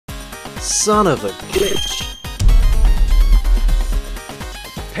Son of a glitch.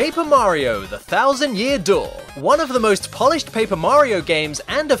 Paper Mario: The 1,000-Year Door. One of the most polished Paper Mario games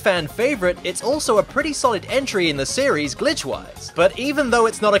and a fan favorite, it's also a pretty solid entry in the series glitch-wise. But even though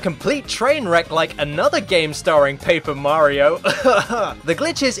it's not a complete train wreck like another game starring Paper Mario, the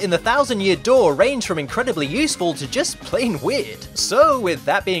glitches in the 1,000-Year Door range from incredibly useful to just plain weird. So with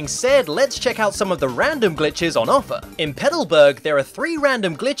that being said, let's check out some of the random glitches on offer. In Petalburg, there are 3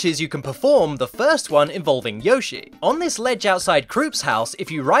 random glitches you can perform, the first one involving Yoshi. On this ledge outside Kroops' house, if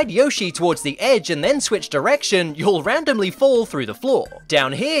you ride Yoshi towards the edge and then switch direction, you'll randomly fall through the floor.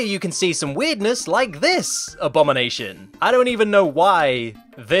 Down here you can see some weirdness like this abomination. I don't even know why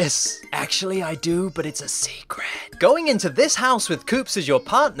this. Actually I do, but it's a secret. Going into this house with Koops as your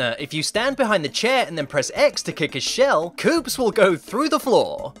partner, if you stand behind the chair and then press X to kick his shell, Koops will go through the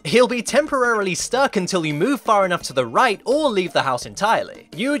floor. He'll be temporarily stuck until you move far enough to the right or leave the house entirely.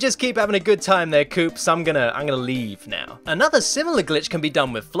 You just keep having a good time there, Koops. I'm gonna leave now. Another similar glitch can be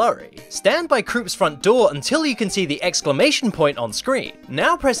done with Flurrie. Stand by Kroops' front door until you can see the exclamation point on screen.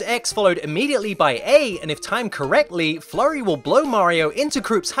 Now press X followed immediately by A, and if timed correctly, Flurrie will blow Mario into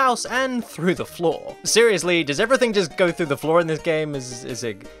Kroops' house and through the floor. Seriously, does everything just go through the floor in this game? Is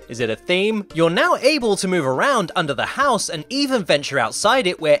it a theme? You're now able to move around under the house and even venture outside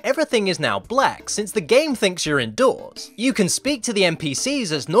it where everything is now black since the game thinks you're indoors. You can speak to the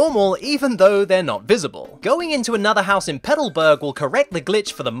NPCs as normal even though they're not visible. Going into another house in Petalburg will correct the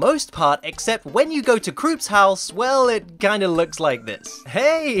glitch for the most part, except when you go to Kroops' house, well, it kinda looks like this.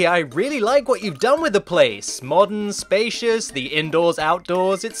 Hey, I really like what you've done with the place. Modern, spacious, the indoors,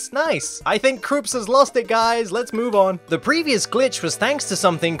 outdoors, it's nice. I think Kroops has lost it, guys. Let's move on. The previous glitch was thanks to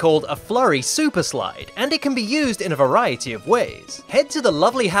something called a Flurrie Superslide, and it can be used in a variety of ways. Head to the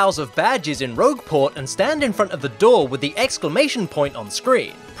lovely house of badges in Rogueport and stand in front of the door with the exclamation point on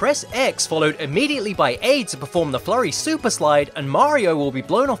screen. Press X followed immediately by A to perform the Flurrie Superslide, and Mario will be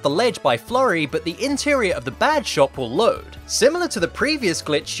blown off the ledge by Flurrie, but the interior of the badge shop will load. Similar to the previous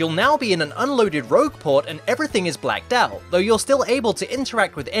glitch, you'll now be in an unloaded Rogueport and everything is blacked out, though you're still able to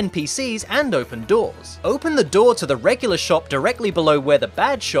interact with NPCs and open doors. Open the door to the regular shop directly below where the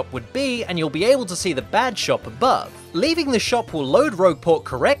badge shop would be, and you'll be able to see the badge shop above. Leaving the shop will load Rogueport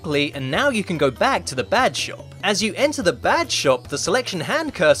correctly, and now you can go back to the badge shop. As you enter the badge shop, the selection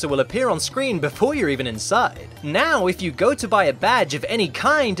hand cursor will appear on screen before you're even inside. Now, if you go to buy a badge of any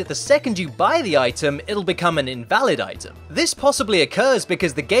kind, the second you buy the item, it'll become an invalid item. This possibly occurs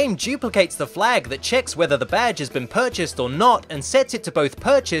because the game duplicates the flag that checks whether the badge has been purchased or not and sets it to both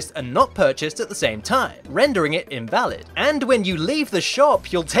purchased and not purchased at the same time, rendering it invalid. And when you leave the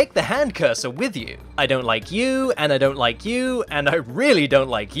shop, you'll take the hand cursor with you. I don't like you, and I don't like you, and I really don't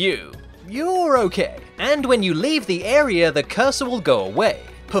like you. You're okay. And when you leave the area, the cursor will go away.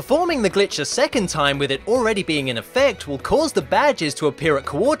 Performing the glitch a second time with it already being in effect will cause the badges to appear at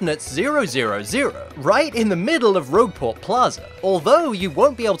coordinates 000, right in the middle of Rogueport Plaza, although you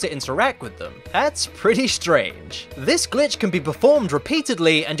won't be able to interact with them. That's pretty strange. This glitch can be performed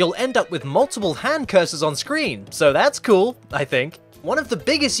repeatedly and you'll end up with multiple hand cursors on screen, so that's cool, I think. One of the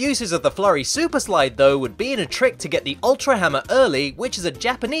biggest uses of the Flurrie Superslide though would be in a trick to get the Ultra Hammer early, which is a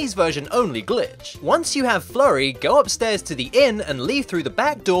Japanese version only glitch. Once you have Flurrie, go upstairs to the inn and leave through the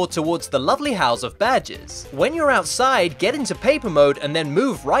back door towards the lovely house of badges. When you're outside, get into paper mode and then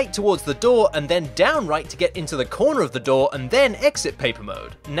move right towards the door and then down right to get into the corner of the door and then exit paper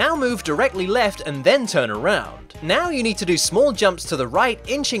mode. Now move directly left and then turn around. Now you need to do small jumps to the right,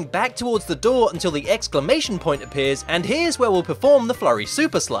 inching back towards the door until the exclamation point appears, and here's where we'll perform the Flurrie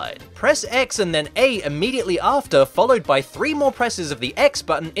Superslide. Press X and then A immediately after, followed by 3 more presses of the X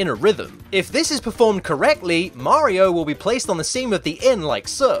button in a rhythm. If this is performed correctly, Mario will be placed on the seam of the inn like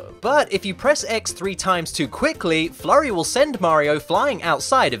so. But if you press X 3 times too quickly, Flurrie will send Mario flying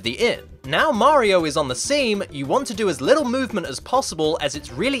outside of the inn. Now Mario is on the seam, you want to do as little movement as possible as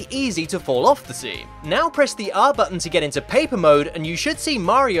it's really easy to fall off the seam. Now press the R button to get into paper mode and you should see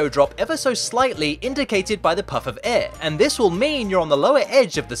Mario drop ever so slightly, indicated by the puff of air, and this will mean you're on the lower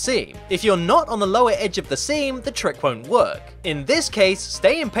edge of the seam. If you're not on the lower edge of the seam, the trick won't work. In this case,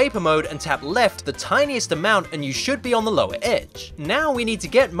 stay in paper mode and tap left the tiniest amount and you should be on the lower edge. Now we need to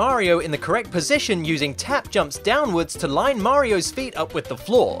get Mario in the correct position using tap jumps downwards to line Mario's feet up with the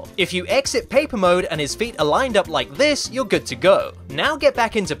floor. If you exit paper mode and his feet are lined up like this, you're good to go. Now get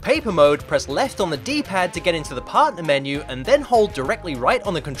back into paper mode, press left on the D-pad to get into the partner menu and then hold directly right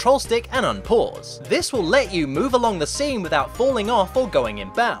on the control stick and unpause. This will let you move along the seam without falling off or going in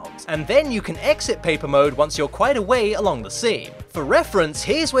bounds, and then you can exit paper mode once you're quite a way along the seam. For reference,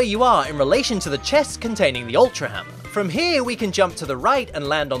 here's where you are in relation to the chest containing the Ultra Hammer. From here we can jump to the right and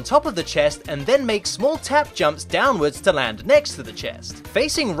land on top of the chest, and then make small tap jumps downwards to land next to the chest.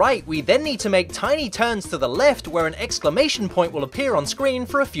 Facing right, we then need to make tiny turns to the left where an exclamation point will appear on screen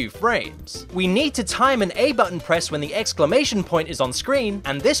for a few frames. We need to time an A button press when the exclamation point is on screen,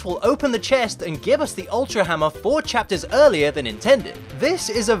 and this will open the chest and give us the Ultra Hammer 4 chapters earlier than intended. This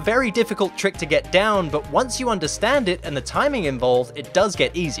is a very difficult trick to get down, but once you understand it and the timing involved, it does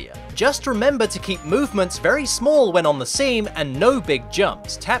get easier. Just remember to keep movements very small when on the seam and no big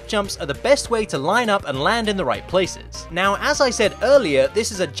jumps. Tap jumps are the best way to line up and land in the right places. Now, as I said earlier,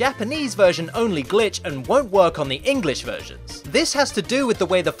 this is a Japanese version only glitch and won't work on the English versions. This has to do with the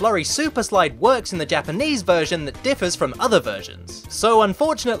way the Flurrie Superslide works in the Japanese version that differs from other versions. So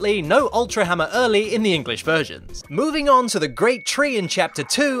unfortunately, no Ultra Hammer early in the English versions. Moving on to the Great Tree in Chapter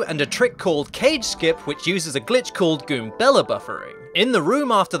 2 and a trick called Cage Skip, which uses a glitch called Goombella buffering. In the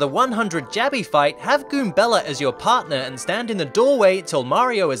room after the 100 Jabby fight, have Goombella as your partner and stand in the doorway till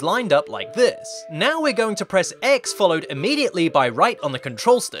Mario is lined up like this. Now we're going to press X followed immediately by right on the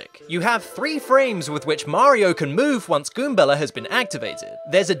control stick. You have 3 frames with which Mario can move once Goombella has been activated.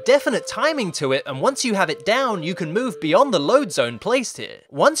 There's a definite timing to it, and once you have it down, you can move beyond the load zone placed here.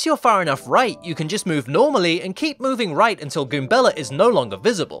 Once you're far enough right, you can just move normally and keep moving right until Goombella is no longer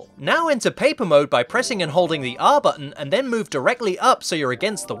visible. Now enter paper mode by pressing and holding the R button and then move directly up so you're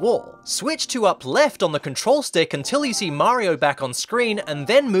against the wall. Switch to up left on the control stick until you see Mario back on screen and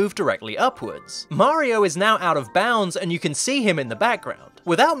then move directly upwards. Mario is now out of bounds and you can see him in the background.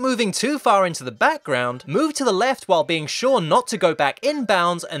 Without moving too far into the background, move to the left while being sure not to go back in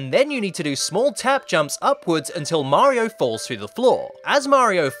bounds, and then you need to do small tap jumps upwards until Mario falls through the floor. As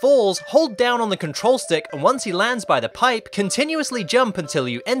Mario falls, hold down on the control stick, and once he lands by the pipe, continuously jump until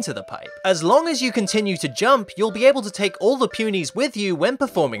you enter the pipe. As long as you continue to jump, you'll be able to take all the punies with you when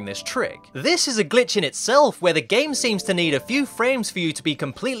performing this trick. This is a glitch in itself where the game seems to need a few frames for you to be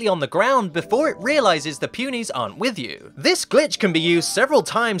completely on the ground before it realizes the punies aren't with you. This glitch can be used several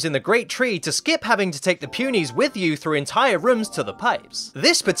times in the Great Tree to skip having to take the punies with you through entire rooms to the pipes.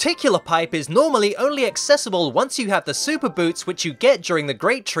 This particular pipe is normally only accessible once you have the super boots, which you get during the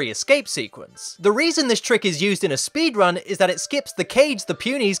Great Tree escape sequence. The reason this trick is used in a speedrun is that it skips the cage the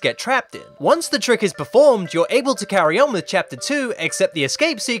punies get trapped in. Once the trick is performed, you're able to carry on with Chapter 2, except the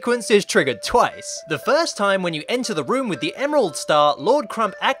escape sequence is triggered twice. The first time when you enter the room with the Emerald Star, Lord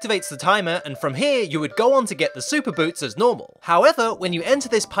Crump activates the timer, and from here you would go on to get the super boots as normal. However, when you enter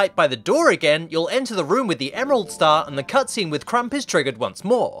this pipe by the door again, you'll enter the room with the Emerald Star and the cutscene with Crump is triggered once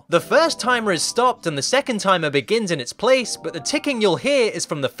more. The first timer is stopped and the second timer begins in its place, but the ticking you'll hear is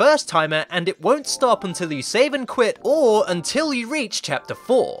from the first timer and it won't stop until you save and quit or until you reach Chapter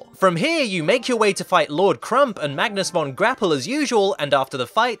 4. From here, you make your way to fight Lord Crump and Magnus von Grapple as usual, and after the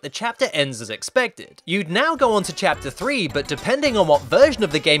fight, the chapter ends as expected. You'd now go on to Chapter 3, but depending on what version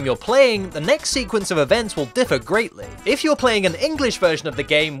of the game you're playing, the next sequence of events will differ greatly. If you're playing an English version of the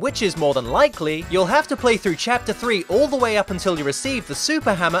game, which is more than likely, you'll have to play through Chapter 3 all the way up until you receive the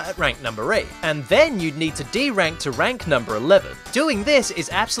Super Hammer at rank number 8, and then you'd need to D-rank to rank number 11. Doing this is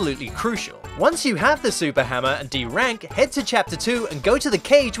absolutely crucial. Once you have the Super Hammer and D-rank, head to Chapter 2 and go to the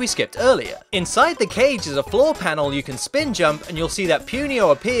cage we skipped earlier. Inside the cage is a floor panel you can spin jump, and you'll see that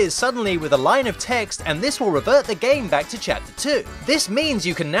Punio appears suddenly with a line of text, and this will revert the game back to Chapter 2. This means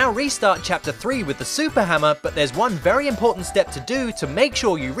you can now restart Chapter 3 with the Super Hammer, but there's one very important step to do to make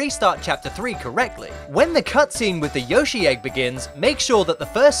sure you restart Chapter 3 correctly. When the cutscene with the Yoshi egg begins, make sure that the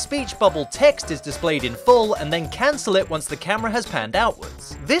first speech bubble text is displayed in full, and then cancel it once the camera has panned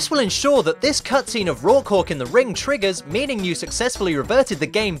outwards. This will ensure that this cutscene of Rawkhawk in the ring triggers, meaning you successfully reverted the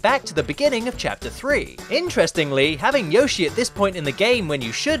game back to the beginning of Chapter 3. Interestingly, having Yoshi at this point in the game when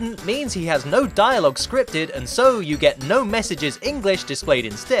you shouldn't means he has no dialogue scripted, and so you get no messages English displayed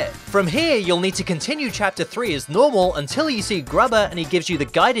instead. From here, you'll need to continue Chapter 3 as normal until you see Grubber and he gives you the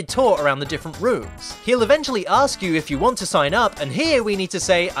guided tour around the different rooms. He'll eventually ask you if you want to sign up, and here we need to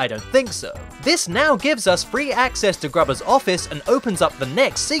say, I don't think so. This now gives us free access to Grubber's office and opens up the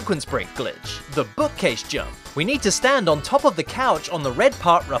next sequence break glitch, the Bookcase Jump. We need to stand on top of the couch on the red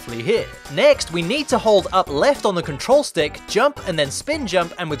part roughly here. Next, we need to hold up left on the control stick, jump, and then spin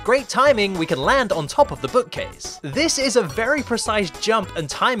jump, and with great timing, we can land on top of the bookcase. This is a very precise jump, and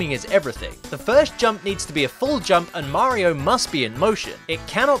timing is everything. The first jump needs to be a full jump, and Mario must be in motion. It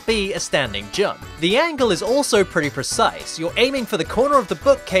cannot be a standing jump. The angle is also pretty precise. You're aiming for the corner of the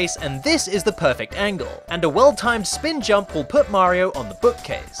bookcase, and this is the perfect angle. And a well-timed spin jump will put Mario on the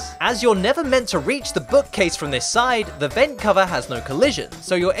bookcase. As you're never meant to reach the bookcase from this side, the vent cover has no collision,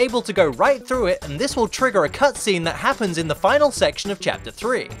 so you're able to go right through it, and this will trigger a cutscene that happens in the final section of Chapter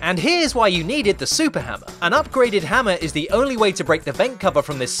 3. And here's why you needed the Super Hammer. An upgraded hammer is the only way to break the vent cover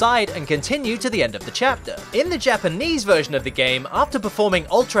from this side and continue to the end of the chapter. In the Japanese version of the game, after performing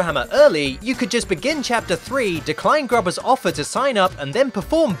Ultra Hammer early, you could just begin Chapter 3, decline Grubber's offer to sign up, and then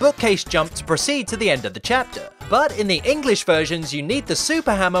perform Bookcase Jump to proceed to the end of the chapter. But in the English versions, you need the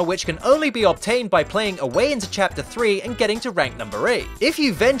Super Hammer, which can only be obtained by playing away into Chapter 3 and getting to rank number 8. If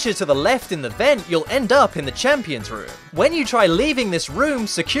you venture to the left in the vent, you'll end up in the Champions Room. When you try leaving this room,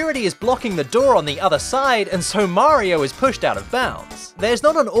 security is blocking the door on the other side, and so Mario is pushed out of bounds. There's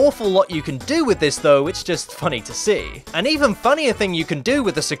not an awful lot you can do with this though, it's just funny to see. An even funnier thing you can do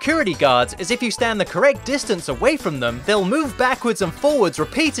with the security guards is if you stand the correct distance away from them, they'll move backwards and forwards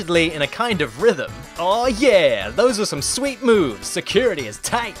repeatedly in a kind of rhythm. Oh yeah, those are some sweet moves, security is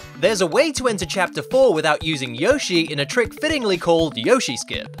tight. There's a way to enter Chapter 4 without using Yoshi in a trick fittingly called Yoshi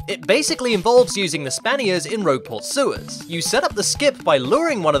Skip. It basically involves using the Spaniards in Rogueport sewers. You set up the skip by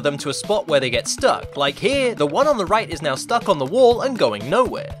luring one of them to a spot where they get stuck. Like here, the one on the right is now stuck on the wall and going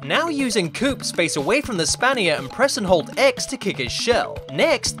nowhere. Now using Koops, face away from the Spaniard and press and hold X to kick his shell.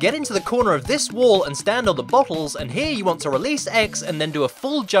 Next, get into the corner of this wall and stand on the bottles, and here you want to release X and then do a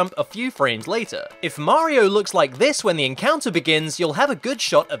full jump a few frames later. If Mario looks like this when the encounter begins, you'll have a good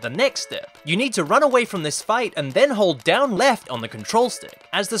shot of the next step. You need to run away from this fight and then hold down left on the control stick.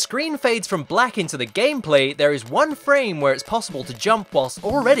 As the screen fades from black into the gameplay, there is one frame where it's possible to jump whilst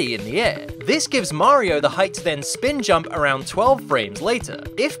already in the air. This gives Mario the height to then spin jump around 12 frames later.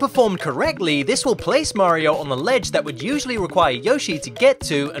 If performed correctly, this will place Mario on the ledge that would usually require Yoshi to get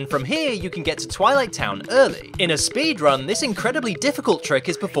to, and from here you can get to Twilight Town early. In a speedrun, this incredibly difficult trick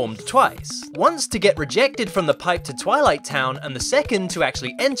is performed twice. Once to get rejected from the pipe to Twilight Town, and the second to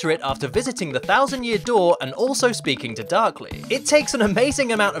actually enter it after visiting the Thousand-Year Door and also speaking to Darkly. It takes an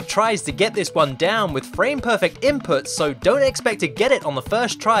amazing amount of tries to get this one down with frame-perfect inputs, so don't expect to get it on the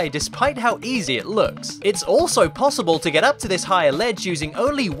first try despite how easy it looks. It's also possible to get up to this higher ledge using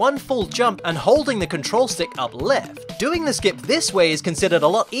only one full jump and holding the control stick up left. Doing the skip this way is considered a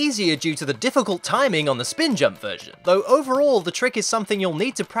lot easier due to the difficult timing on the spin jump version, though overall the trick is something you'll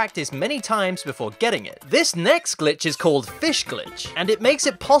need to practice many times before getting it. This next glitch is called Fish Glitch, and it makes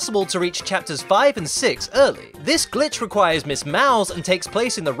it possible to reach chapters 5 and 6 early. This glitch requires Miss Mouse and takes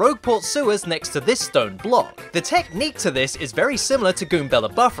place in the Rogueport sewers next to this stone block. The technique to this is very similar to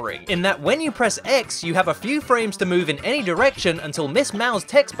Goombella buffering, in that when you press X, you have a few frames to move in any direction until Miss Mouse's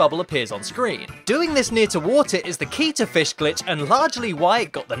text bubble appears on screen. Doing this near to water is the key to Fish Glitch and largely why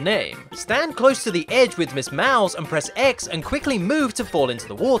it got the name. Stand close to the edge with Miss Mouse and press X and quickly move to fall into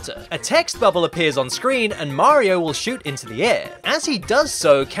the water. A text bubble appears on screen and Mario will shoot into the air. As he does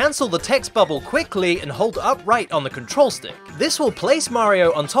so, cancel the text bubble quickly and hold upright on the control stick. This will place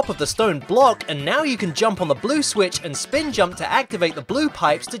Mario on top of the stone block, and now you can jump on the blue switch and spin jump to activate the blue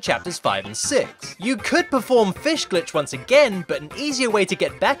pipes to chapters 5 and 6. You could perform Fish Glitch once again, but an easier way to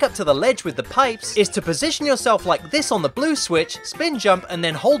get back up to the ledge with the pipes is to position yourself like this on the blue switch, spin jump, and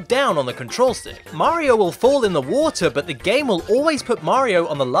then hold down on the control stick. Mario will fall in the water, but the game will always put Mario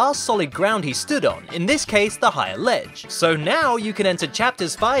on the last solid ground he stood on, in this case the higher ledge. So now you can enter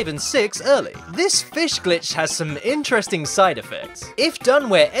chapters 5 and 6 early. This Fish Glitch has some interesting side effects. If done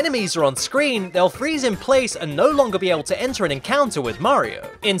where enemies are on screen, they'll freeze in place and no longer be able to enter an encounter with Mario.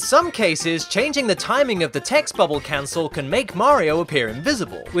 In some cases, changing the timing of the text bubble cancel can make Mario appear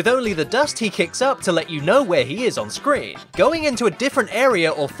invisible, with only the dust he kicks up to let you know where he is on screen. Going into a different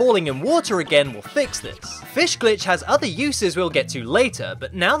area or falling in water again will fix this. Fish Glitch has other uses we'll get to later,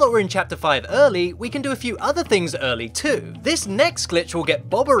 but now that we're in chapter 5 early, we can do a few other things early too. This next glitch will get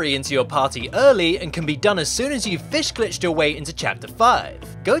Bobbery into your party early and can be done as soon as you've fish glitched your way into chapter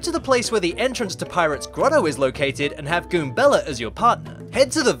 5. Go to the place where the entrance to Pirate's Grotto is located and have Goombella as your partner. Head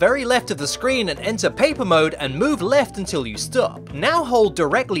to the very left of the screen and enter paper mode and move left until you stop. Now hold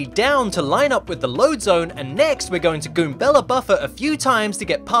directly down to line up with the load zone, and next we're going to Goombella buffer a few times to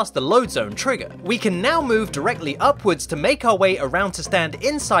get past the load zone trigger. We can now move directly upwards to make our way around to stand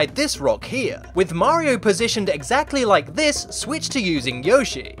inside this rock here. With Mario positioned exactly like this, switch to using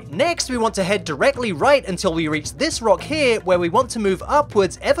Yoshi. Next we want to head directly right until we reach this rock here, where we want to move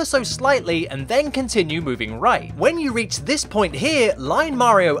upwards ever so slightly and then continue moving right. When you reach this point here, line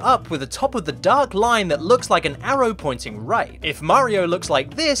Mario up with the top of the dark line that looks like an arrow pointing right. If Mario looks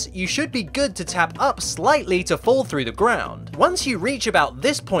like this, you should be good to tap up slightly to fall through the ground. Once you reach about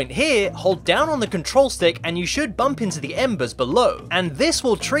this point here, hold down on the control stick and you should bump into the embers below, and this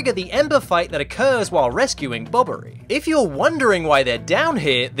will trigger the ember fight that occurs while rescuing Bobbery. If you're wondering why they're down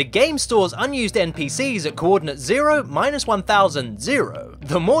here, the game stores unused used NPCs at coordinate 0, -1000, 0.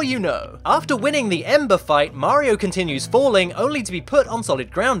 The more you know. After winning the Ember fight, Mario continues falling only to be put on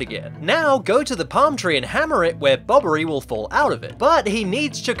solid ground again. Now go to the palm tree and hammer it where Bobbery will fall out of it. But he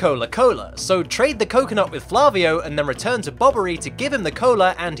needs Chocola Cola, so trade the coconut with Flavio and then return to Bobbery to give him the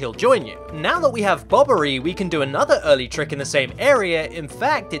cola and he'll join you. Now that we have Bobbery, we can do another early trick in the same area. In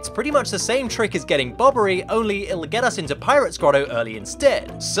fact, it's pretty much the same trick as getting Bobbery, only it'll get us into Pirate's Grotto early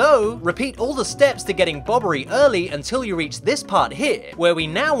instead. So, repeat all the steps to getting Bobbery early until you reach this part here, where we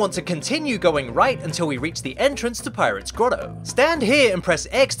now want to continue going right until we reach the entrance to Pirate's Grotto. Stand here and press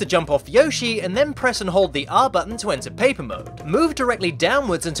X to jump off Yoshi, and then press and hold the R button to enter paper mode. Move directly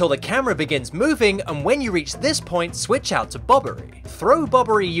downwards until the camera begins moving, and when you reach this point, switch out to Bobbery. Throw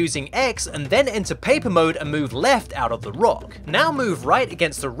Bobbery using X, and then enter paper mode and move left out of the rock. Now move right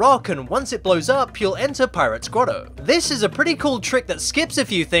against the rock, and once it blows up, you'll enter Pirate's Grotto. This is a pretty cool trick that skips a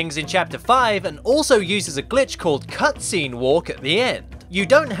few things in Chapter 5, and also uses a glitch called Cutscene Walk at the end. You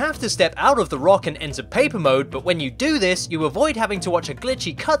don't have to step out of the rock and enter paper mode, but when you do this, you avoid having to watch a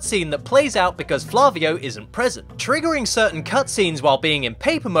glitchy cutscene that plays out because Flavio isn't present. Triggering certain cutscenes while being in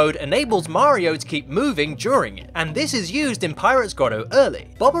paper mode enables Mario to keep moving during it, and this is used in Pirate's Grotto early.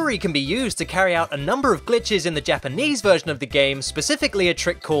 Bobbery can be used to carry out a number of glitches in the Japanese version of the game, specifically a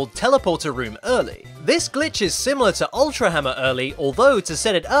trick called Teleporter Room Early. This glitch is similar to Ultra Hammer Early, although to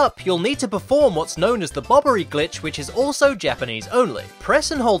set it up, you'll need to perform what's known as the Bobbery glitch, which is also Japanese only.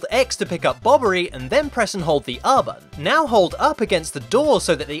 Press and hold X to pick up Bobbery, and then press and hold the R button. Now hold up against the door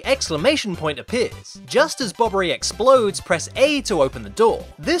so that the exclamation point appears. Just as Bobbery explodes, press A to open the door.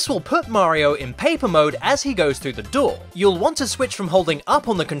 This will put Mario in paper mode as he goes through the door. You'll want to switch from holding up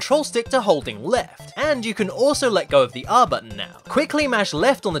on the control stick to holding left, and you can also let go of the R button now. Quickly mash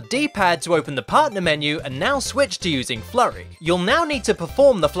left on the D-pad to open the partner menu, and now switch to using Flurrie. You'll now need to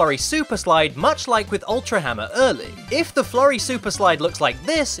perform the Flurrie Superslide much like with Ultra Hammer Early. If the Flurrie Superslide looks like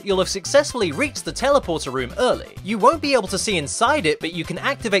this, you'll have successfully reached the teleporter room early. You won't be able to see inside it, but you can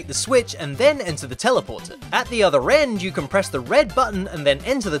activate the switch and then enter the teleporter. At the other end, you can press the red button and then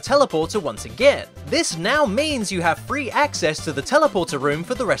enter the teleporter once again. This now means you have free access to the teleporter room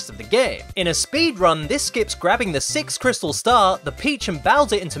for the rest of the game. In a speedrun, this skips grabbing the 6th crystal star, the Peach and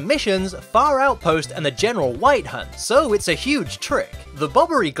Bowser intermissions, Far Outpost, and the General White Hunt, so it's a huge trick. The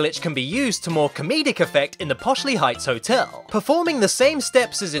Bobbery glitch can be used to more comedic effect in the Poshley Heights Hotel. Performing the same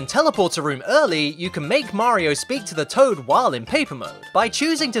steps as in Teleporter Room Early, you can make Mario speak to the Toad while in paper mode. By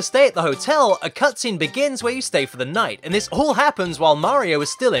choosing to stay at the hotel, a cutscene begins where you stay for the night, and this all happens while Mario is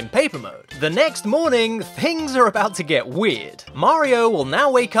still in paper mode. The next morning, things are about to get weird. Mario will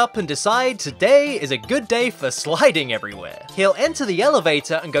now wake up and decide today is a good day for sliding everywhere. He'll enter the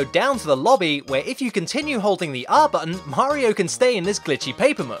elevator and go down to the lobby, where if you continue holding the R button, Mario can stay in this glitchy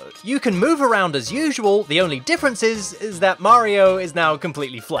paper mode. You can move around as usual, the only difference is that Mario is now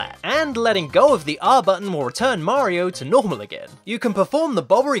completely flat. And letting go of the R button will return Mario to normal again. You can perform the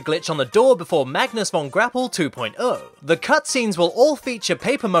Bobbery glitch on the door before Magnus von Grapple 2.0. The cutscenes will all feature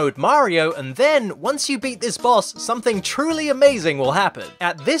paper mode Mario, and then, once you beat this boss, something truly amazing will happen.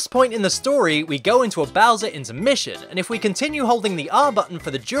 At this point in the story, we go into a Bowser intermission, and if we continue holding the R button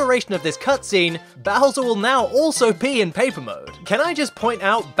for the duration of this cutscene, Bowser will now also be in paper mode. Can I just point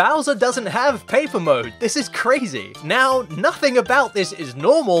out, Bowser doesn't have paper mode. This is crazy. Now, nothing about this is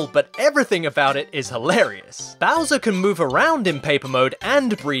normal, but everything about it is hilarious. Bowser can move around in paper mode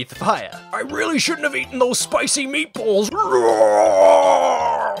and breathe fire. I really shouldn't have eaten those spicy meatballs.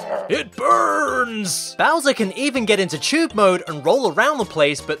 It burns! Bowser can even get into tube mode and roll around the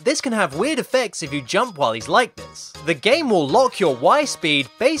place, but this can have weird effects if you jump while he's like this. The game will lock your Y speed,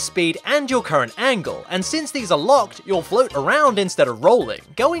 base speed, and your current angle, and since these are locked, you'll float around instead of rolling.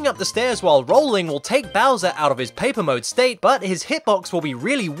 Going up the stairs while rolling will take Bowser out of his paper mode state, but his hitbox will be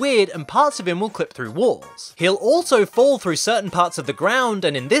really weird and parts of him will clip through walls. He'll also fall through certain parts of the ground,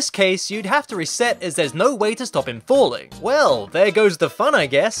 and in this case, you'd have to reset as there's no way to stop him falling. Well, there goes the fun, I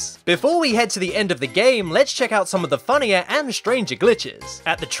guess. Before we head to the end of the game, let's check out some of the funnier and stranger glitches.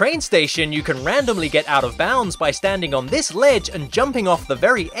 At the train station, you can randomly get out of bounds by standing on this ledge and jumping off the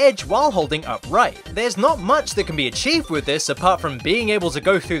very edge while holding up right. There's not much that can be achieved with this apart from being able to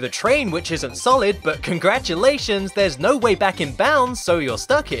go through the train, which isn't solid, but congratulations, there's no way back in bounds, so you're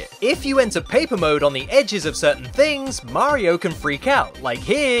stuck here. If you enter paper mode on the edges of certain things, Mario can freak out. Like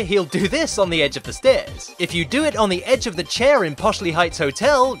here, he'll do this on the edge of the stairs. If you do it on the edge of the chair in Poshley Heights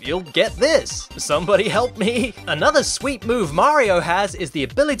Hotel, you'll get this. this? Somebody help me! Another sweet move Mario has is the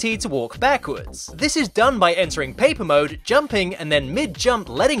ability to walk backwards. This is done by entering paper mode, jumping, and then mid-jump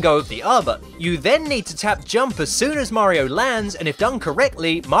letting go of the R button. You then need to tap jump as soon as Mario lands, and if done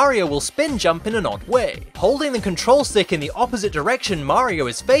correctly, Mario will spin jump in an odd way. Holding the control stick in the opposite direction Mario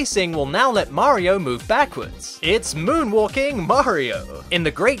is facing will now let Mario move backwards. It's moonwalking Mario! In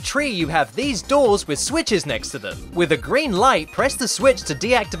the Great Tree you have these doors with switches next to them. With a green light, press the switch to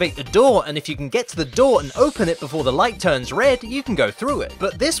deactivate the door, and if you can get to the door and open it before the light turns red, you can go through it.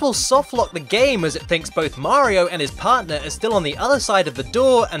 But this will softlock the game as it thinks both Mario and his partner are still on the other side of the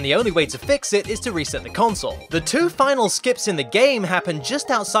door, and the only way to fix it is to reset the console. The two final skips in the game happen just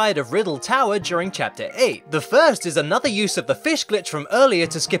outside of Riddle Tower during Chapter 8. The first is another use of the fish glitch from earlier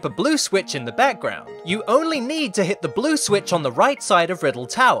to skip a blue switch in the background. You only need to hit the blue switch on the right side of Riddle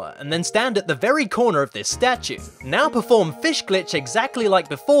Tower, and then stand at the very corner of this statue. Now perform fish glitch exactly like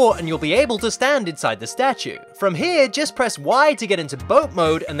before, and you'll be able to stand inside the statue. From here, just press Y to get into boat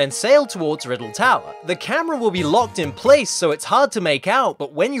mode and then sail towards Riddle Tower. The camera will be locked in place, so it's hard to make out,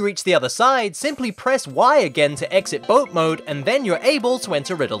 but when you reach the other side, simply press Y again to exit boat mode, and then you're able to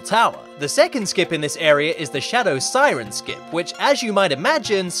enter Riddle Tower. The second skip in this area is the Shadow Siren skip, which, as you might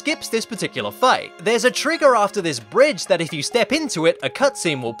imagine, skips this particular fight. There's a trigger after this bridge that if you step into it, a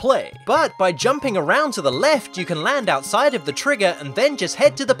cutscene will play. But by jumping around to the left, you can land outside of the trigger and then just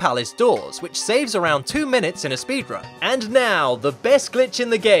head to the palace doors, which saves around 2 minutes in a speedrun. And now, the best glitch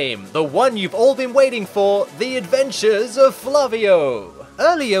in the game, the one you've all been waiting for, The Adventures of Flavio!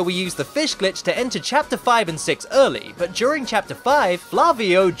 Earlier we used the fish glitch to enter Chapter 5 and 6 early, but during Chapter 5,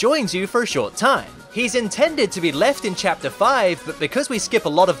 Flavio joins you for a short time. He's intended to be left in Chapter 5, but because we skip a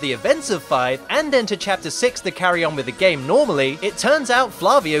lot of the events of 5 and enter Chapter 6 to carry on with the game normally, it turns out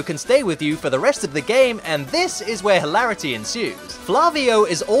Flavio can stay with you for the rest of the game, and this is where hilarity ensues. Flavio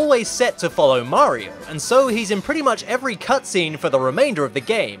is always set to follow Mario, and so he's in pretty much every cutscene for the remainder of the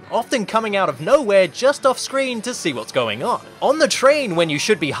game, often coming out of nowhere just off screen to see what's going on. On the train, when you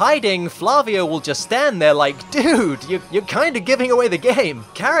should be hiding, Flavio will just stand there like, dude, you're kinda giving away the game.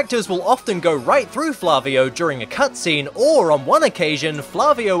 Characters will often go right through Flavio during a cutscene, or on one occasion,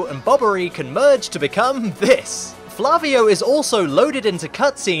 Flavio and Bobbery can merge to become this. Flavio is also loaded into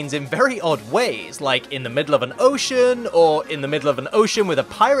cutscenes in very odd ways, like in the middle of an ocean, or in the middle of an ocean with a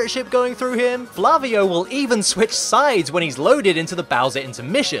pirate ship going through him. Flavio will even switch sides when he's loaded into the Bowser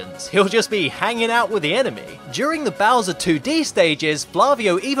intermissions. He'll just be hanging out with the enemy. During the Bowser 2D stages,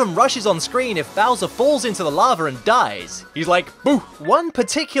 Flavio even rushes on screen if Bowser falls into the lava and dies. He's like, boo! One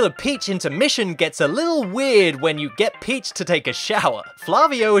particular Peach intermission gets a little weird when you get Peach to take a shower.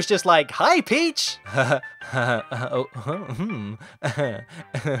 Flavio is just like, hi Peach!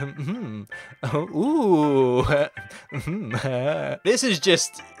 This is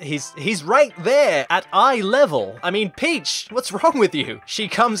just, he's right there at eye level. I mean, Peach, what's wrong with you? She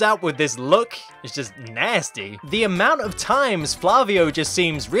comes out with this look, it's just nasty. The amount of times Flavio just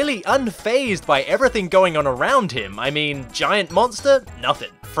seems really unfazed by everything going on around him. I mean, giant monster?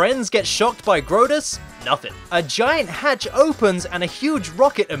 Nothing. Friends get shocked by Grotto? Nothing. A giant hatch opens and a huge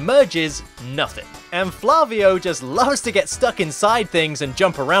rocket emerges? Nothing. And Flavio just loves to get stuck inside things and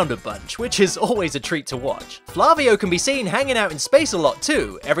jump around a bunch, which is always a treat to watch. Flavio can be seen hanging out in space a lot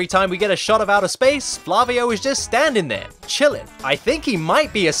too. Every time we get a shot of outer space, Flavio is just standing there, chilling. I think he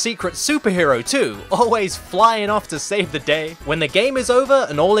might be a secret superhero too, always flying off to save the day. When the game is over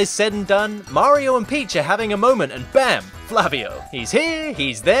and all is said and done, Mario and Peach are having a moment and bam, Flavio. He's here,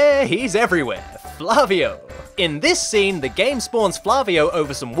 he's there, he's everywhere. Flavio. In this scene, the game spawns Flavio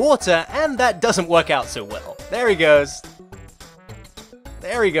over some water, and that doesn't work out so well. There he goes.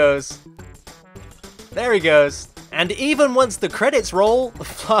 There he goes. There he goes. And even once the credits roll,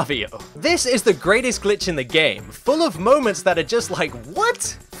 Flavio. This is the greatest glitch in the game, full of moments that are just like,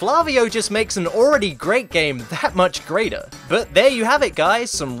 what? Flavio just makes an already great game that much greater. But there you have it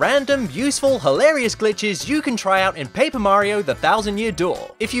guys, some random, useful, hilarious glitches you can try out in Paper Mario The 1000-Year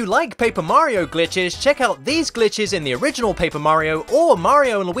Door. If you like Paper Mario glitches, check out these glitches in the original Paper Mario or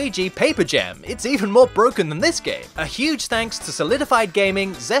Mario & Luigi Paper Jam. It's even more broken than this game. A huge thanks to Solidified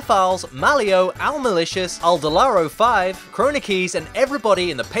Gaming, Zephyls, Malio, Al Malicious, Aldelaro5, Chronikes, and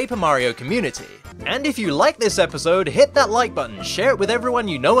everybody in the Paper Mario community. And if you like this episode, hit that like button, share it with everyone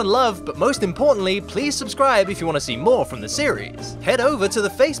you know and love, but most importantly, please subscribe if you want to see more from the series. Head over to the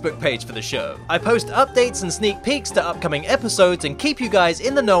Facebook page for the show. I post updates and sneak peeks to upcoming episodes and keep you guys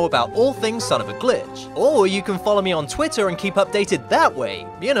in the know about all things Son of a Glitch. Or you can follow me on Twitter and keep updated that way,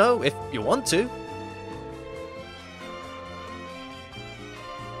 you know, if you want to.